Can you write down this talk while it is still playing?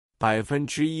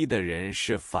1%的人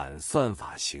是反算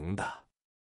法型的，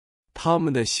他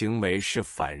们的行为是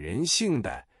反人性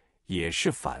的，也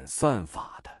是反算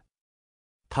法的。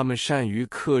他们善于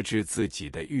克制自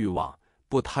己的欲望，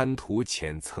不贪图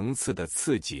浅层次的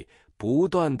刺激，不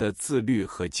断的自律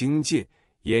和精进，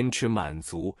延迟满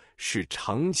足，是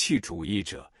长期主义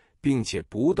者，并且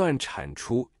不断产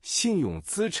出信用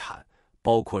资产，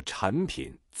包括产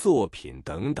品、作品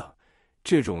等等。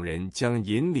这种人将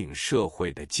引领社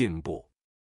会的进步。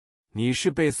你是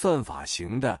被算法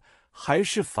型的，还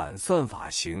是反算法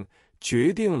型，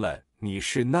决定了你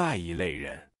是那一类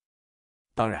人。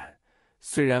当然，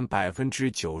虽然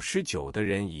99%的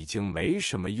人已经没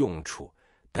什么用处，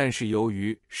但是由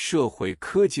于社会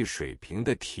科技水平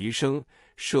的提升，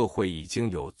社会已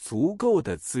经有足够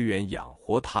的资源养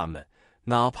活他们，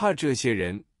哪怕这些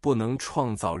人不能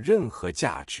创造任何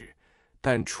价值，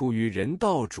但出于人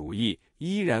道主义，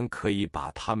依然可以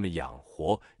把他们养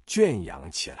活、圈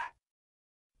养起来。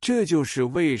这就是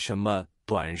为什么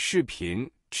短视频、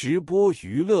直播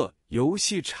娱乐、游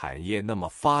戏产业那么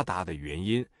发达的原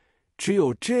因。只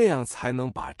有这样才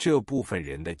能把这部分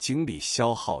人的精力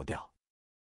消耗掉。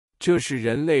这是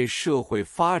人类社会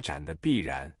发展的必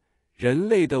然。人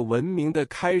类的文明的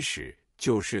开始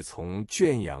就是从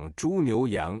圈养猪牛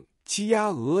羊、鸡鸭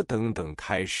鹅等等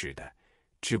开始的，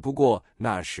只不过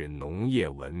那是农业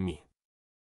文明。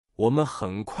我们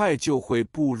很快就会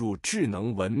步入智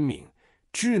能文明，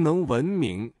智能文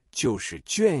明就是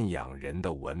圈养人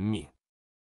的文明。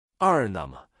那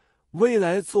么未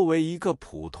来作为一个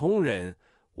普通人，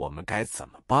我们该怎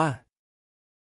么办？